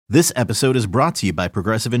This episode is brought to you by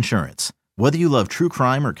Progressive Insurance. Whether you love true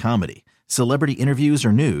crime or comedy, celebrity interviews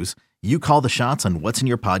or news, you call the shots on what's in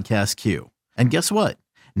your podcast queue. And guess what?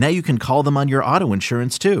 Now you can call them on your auto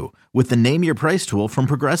insurance too with the Name Your Price tool from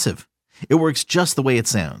Progressive. It works just the way it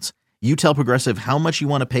sounds. You tell Progressive how much you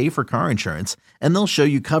want to pay for car insurance, and they'll show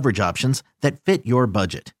you coverage options that fit your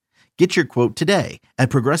budget. Get your quote today at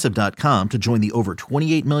Progressive.com to join the over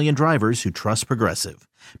 28 million drivers who trust Progressive.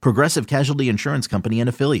 Progressive Casualty Insurance Company and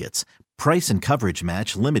Affiliates. Price and coverage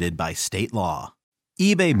match limited by state law.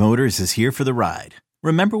 eBay Motors is here for the ride.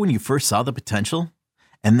 Remember when you first saw the potential?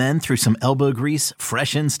 And then through some elbow grease,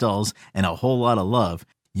 fresh installs, and a whole lot of love,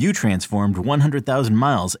 you transformed 100,000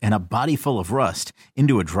 miles and a body full of rust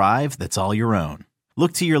into a drive that's all your own.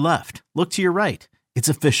 Look to your left. Look to your right. It's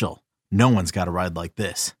official. No one's got a ride like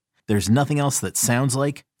this. There's nothing else that sounds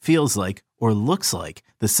like, feels like, or looks like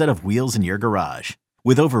the set of wheels in your garage.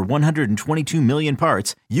 With over 122 million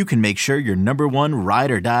parts, you can make sure your number one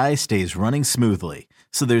ride or die stays running smoothly.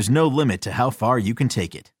 So there's no limit to how far you can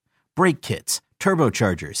take it. Brake kits,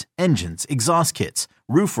 turbochargers, engines, exhaust kits,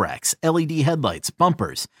 roof racks, LED headlights,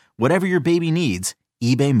 bumpers, whatever your baby needs,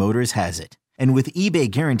 eBay Motors has it. And with eBay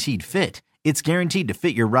Guaranteed Fit, it's guaranteed to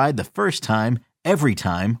fit your ride the first time, every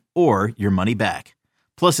time, or your money back.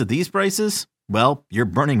 Plus, at these prices, well, you're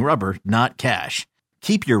burning rubber, not cash.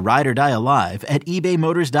 Keep your ride or die alive at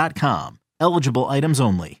ebaymotors.com. Eligible items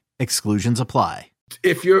only. Exclusions apply.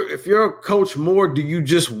 If you're a Coach Moore, do you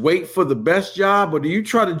just wait for the best job, or do you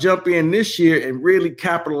try to jump in this year and really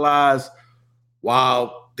capitalize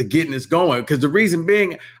while the getting is going? Because the reason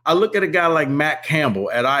being, I look at a guy like Matt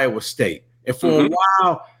Campbell at Iowa State, and for a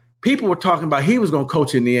while, people were talking about he was going to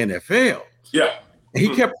coach in the NFL. Yeah. And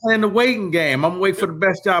he kept playing the waiting game. I'm waiting for the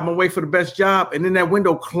best job. I'm waiting for the best job. And then that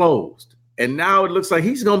window closed. And now it looks like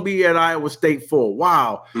he's going to be at Iowa State for a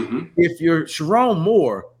while. If you're Sherrone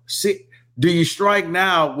Moore, do you strike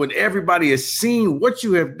now when everybody has seen what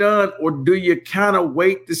you have done, or do you kind of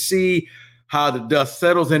wait to see how the dust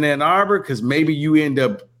settles in Ann Arbor because maybe you end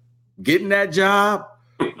up getting that job?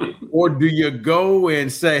 Or do you go and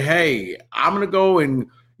say, hey, I'm going to go and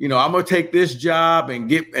I'm going to take this job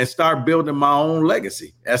and start building my own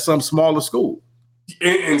legacy at some smaller school?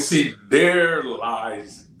 And see, there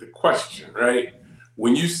lies the question, right?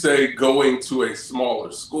 When you say going to a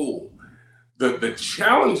smaller school, the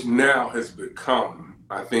challenge now has become,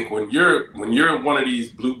 I think, when you're one of these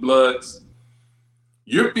blue bloods,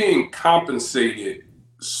 you're being compensated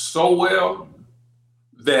so well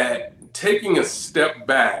that taking a step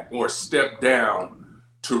back or a step down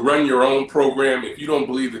to run your own program, if you don't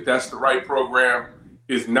believe that that's the right program,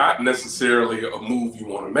 is not necessarily a move you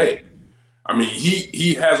want to make. I mean,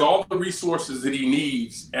 he has all the resources that he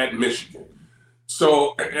needs at Michigan.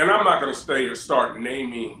 So, and I'm not going to start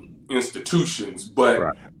naming institutions, but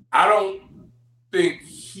right. I don't think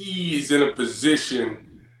he's in a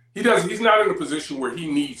position, he's not in a position where he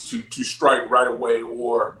needs to strike right away,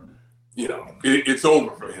 or, it's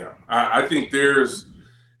over for him. I think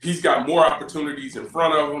he's got more opportunities in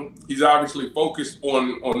front of him. He's obviously focused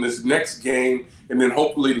on this next game, and then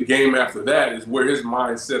hopefully the game after that is where his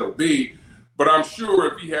mindset will be. But I'm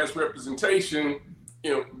sure if he has representation,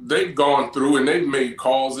 they've gone through and they've made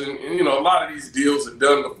calls, and a lot of these deals are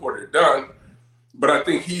done before they're done. But I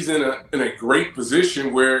think he's in a great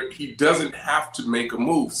position where he doesn't have to make a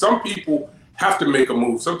move. Some people have to make a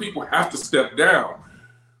move. Some people have to step down.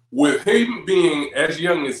 With him being as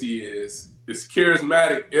young as he is, as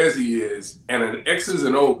charismatic as he is, and an X's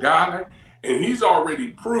and O guy, and he's already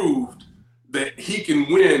proved that he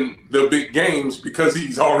can win the big games because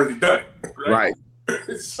he's already done it. Right.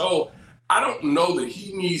 So I don't know that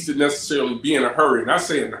he needs to necessarily be in a hurry. And I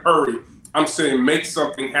say in a hurry, I'm saying make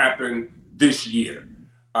something happen this year,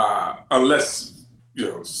 unless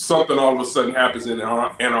something all of a sudden happens in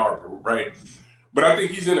Ann Arbor, right? But I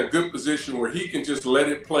think he's in a good position where he can just let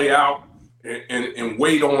it play out and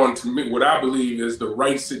wait on to me what I believe is the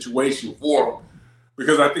right situation for him,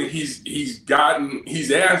 because I think he's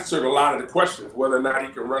answered a lot of the questions, whether or not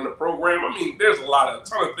he can run the program. I mean, there's a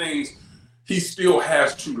ton of things he still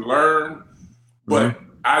has to learn, but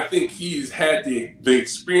I think he's had the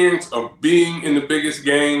experience of being in the biggest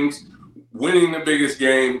games, winning the biggest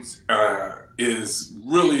games, is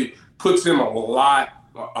really puts him a lot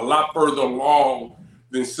further along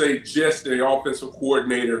than, say, just the offensive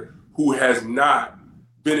coordinator who has not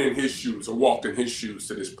been in his shoes or walked in his shoes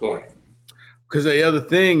to this point. Because the other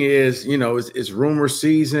thing is, it's rumor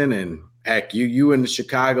season, and heck, you in the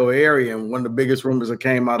Chicago area, and one of the biggest rumors that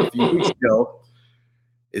came out a few weeks ago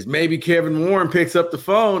is maybe Kevin Warren picks up the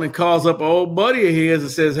phone and calls up an old buddy of his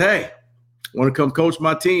and says, hey, I want to come coach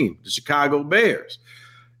my team, the Chicago Bears.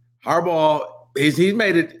 Harbaugh, he's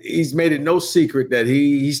made it no secret that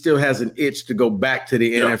he still has an itch to go back to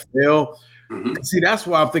the NFL. Mm-hmm. See, that's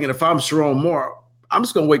why I'm thinking if I'm Sherrone Moore, I'm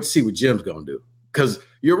just going to wait to see what Jim's going to do. Because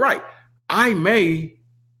you're right. I may,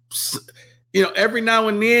 every now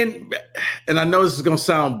and then, and I know this is going to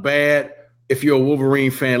sound bad if you're a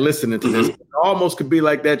Wolverine fan listening to this, it almost could be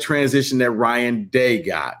like that transition that Ryan Day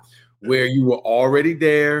got, where you were already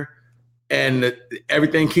there and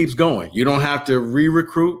everything keeps going. You don't have to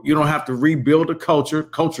re-recruit. You don't have to rebuild a culture.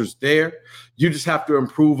 Culture's there. You just have to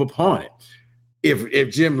improve upon it.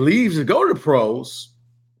 If Jim leaves to go to the pros,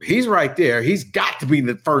 he's right there. He's got to be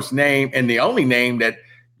the first name and the only name that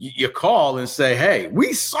you call and say, hey,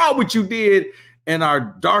 we saw what you did in our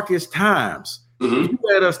darkest times. Mm-hmm. You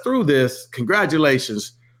led us through this.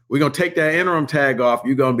 Congratulations. We're going to take that interim tag off.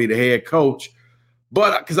 You're going to be the head coach.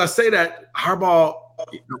 But because I say that, Harbaugh,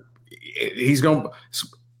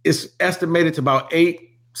 it's estimated to about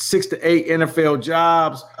 6 to 8 NFL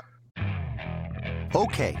jobs.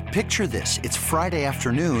 Okay, picture this. It's Friday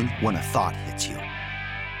afternoon when a thought hits you.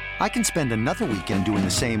 I can spend another weekend doing the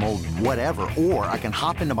same old whatever, or I can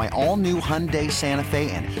hop into my all-new Hyundai Santa Fe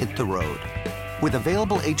and hit the road. With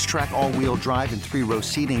available H-Track all-wheel drive and 3-row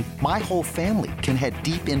seating, my whole family can head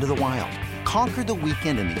deep into the wild. Conquer the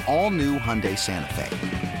weekend in the all-new Hyundai Santa Fe.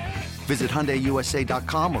 Visit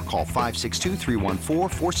HyundaiUSA.com or call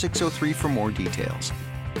 562-314-4603 for more details.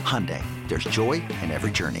 Hyundai, there's joy in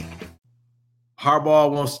every journey. Harbaugh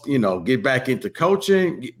wants, get back into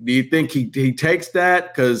coaching. Do you think he takes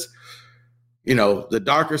that? Because, the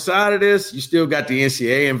darker side of this, you still got the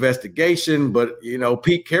NCAA investigation, but,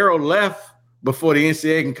 Pete Carroll left before the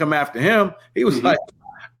NCAA can come after him. He was like,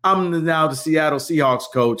 I'm now the Seattle Seahawks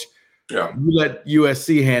coach. Yeah. You let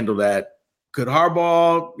USC handle that. Could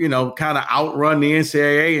Harbaugh, kind of outrun the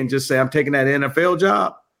NCAA and just say, I'm taking that NFL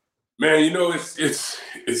job? Man, it's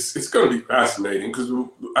going to be fascinating because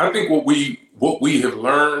I think what we have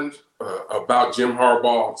learned about Jim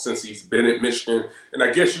Harbaugh since he's been at Michigan, and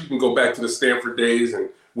I guess you can go back to the Stanford days and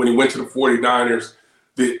when he went to the 49ers,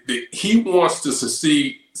 that he wants to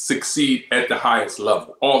succeed at the highest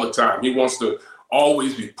level all the time. He wants to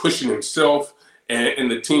always be pushing himself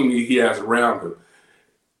and the team that he has around him.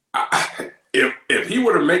 If he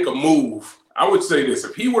were to make a move, I would say this: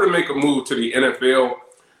 if he were to make a move to the NFL,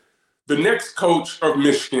 the next coach of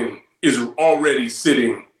Michigan is already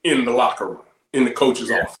sitting in the locker room, in the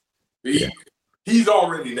coach's office. He's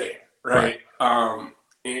already there, right? I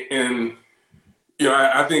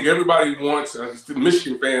think everybody wants, the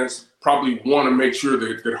Michigan fans probably want to make sure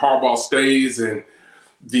that Harbaugh stays, and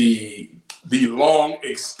the long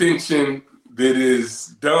extension that is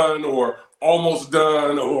done or almost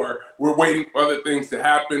done, or we're waiting for other things to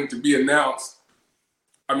happen to be announced.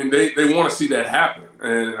 I mean, they want to see that happen,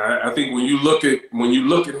 and I think when you look at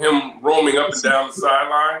him roaming up and down the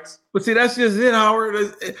sidelines. But see, that's just it,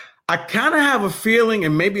 Howard. I kind of have a feeling,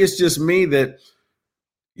 and maybe it's just me, that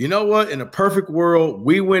you know what? In a perfect world,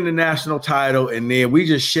 we win the national title, and then we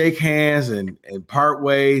just shake hands and part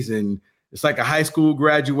ways, and it's like a high school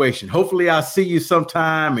graduation. Hopefully, I'll see you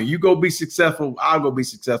sometime, and you go be successful. I'll go be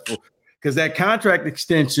successful, because that contract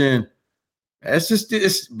extension,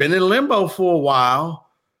 it's been in limbo for a while.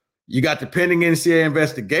 You got the pending NCAA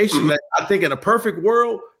investigation. That I think in a perfect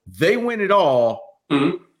world, they win it all.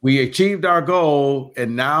 Mm-hmm. We achieved our goal,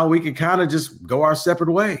 and now we can kind of just go our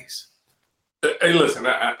separate ways. Hey, listen,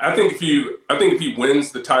 I think if he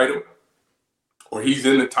wins the title, or he's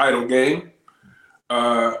in the title game,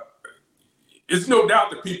 it's no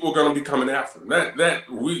doubt that people are going to be coming after him. That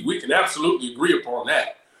we can absolutely agree upon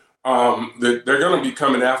that. That they're going to be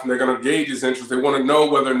coming after him. They're going to gauge his interest. They want to know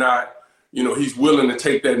whether or not he's willing to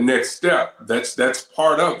take that next step. That's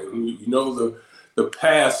part of it. The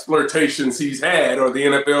past flirtations he's had, or the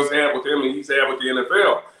NFL's had with him, and he's had with the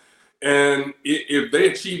NFL. And if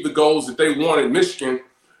they achieve the goals that they want in Michigan,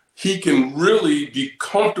 he can really be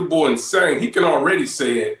comfortable in saying, he can already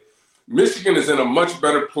say it, Michigan is in a much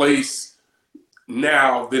better place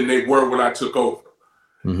now than they were when I took over.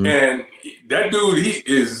 Mm-hmm. And that dude, he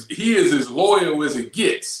is as loyal as it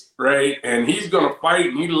gets, right? And he's going to fight,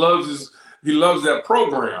 and he loves that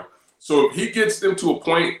program. So if he gets them to a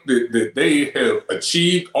point that they have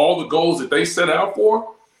achieved all the goals that they set out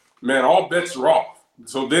for, man, all bets are off.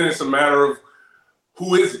 So then it's a matter of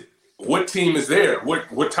who is it? What team is there?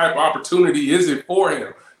 What type of opportunity is it for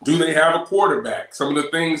him? Do they have a quarterback? Some of the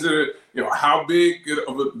things that how big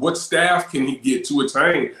what staff can he get to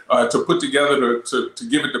attain to put together to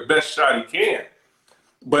give it the best shot he can?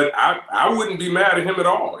 But I wouldn't be mad at him at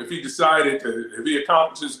all if he decided if he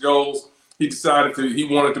accomplished his goals, he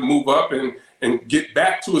wanted to move up and get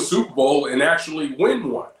back to a Super Bowl and actually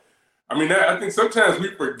win one. I mean, I think sometimes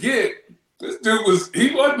we forget this dude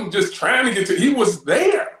he wasn't just trying to get to, he was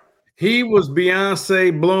there. He was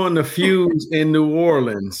Beyonce blowing the fuse in New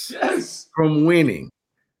Orleans from winning.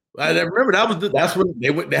 I remember that's when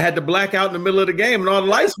they had the blackout in the middle of the game and all the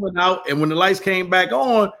lights went out. And when the lights came back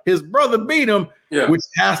on, his brother beat him, which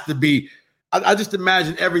has to be. I just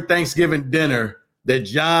imagine every Thanksgiving dinner that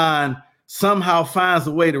John somehow finds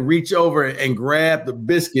a way to reach over and grab the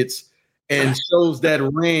biscuits and shows that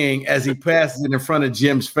ring as he passes it in front of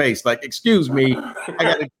Jim's face. Like, excuse me,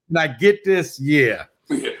 can I get this? Yeah.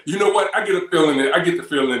 You know what? I get the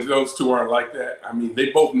feeling that those two aren't like that. I mean,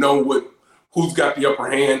 they both know who's got the upper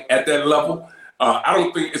hand at that level. I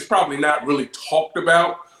don't think it's probably not really talked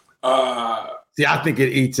about. See, I think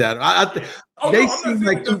it eats at them. They seem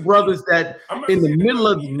like two brothers that in the middle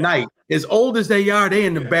of the night, as old as they are, they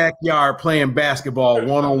in the backyard playing basketball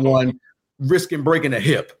one-on-one, risking breaking a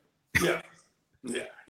hip. Yeah.